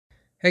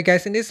Hey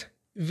guys, in this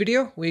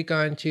video, we're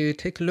going to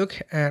take a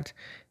look at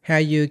how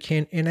you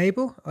can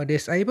enable or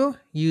disable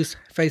use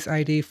Face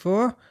ID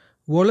for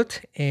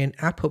Wallet and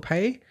Apple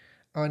Pay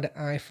on the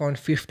iPhone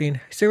 15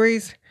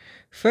 series.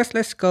 First,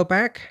 let's go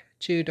back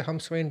to the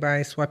home screen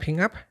by swiping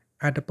up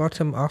at the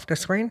bottom of the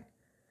screen.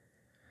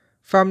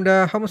 From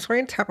the home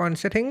screen, tap on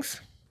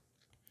Settings.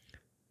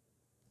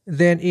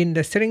 Then in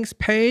the Settings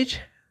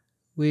page,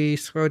 we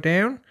scroll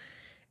down,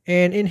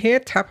 and in here,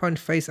 tap on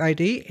Face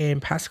ID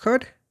and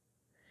Passcode.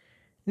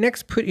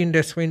 Next, put in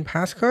the screen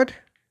passcode.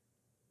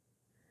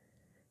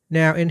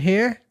 Now in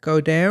here,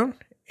 go down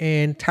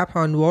and tap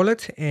on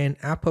Wallet and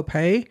Apple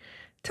Pay.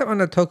 Tap on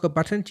the toggle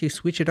button to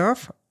switch it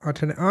off or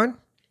turn it on.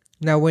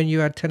 Now when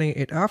you are turning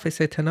it off, it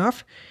says turn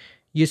off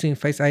using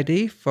Face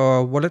ID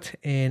for Wallet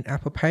and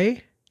Apple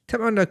Pay. Tap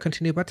on the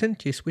continue button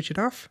to switch it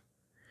off.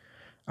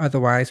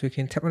 Otherwise, we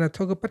can tap on the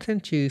toggle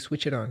button to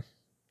switch it on.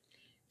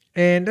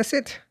 And that's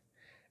it.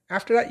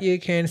 After that, you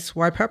can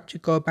swipe up to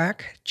go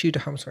back to the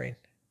home screen.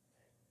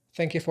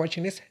 Thank you for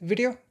watching this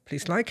video.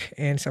 Please like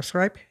and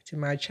subscribe to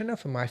my channel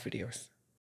for more videos.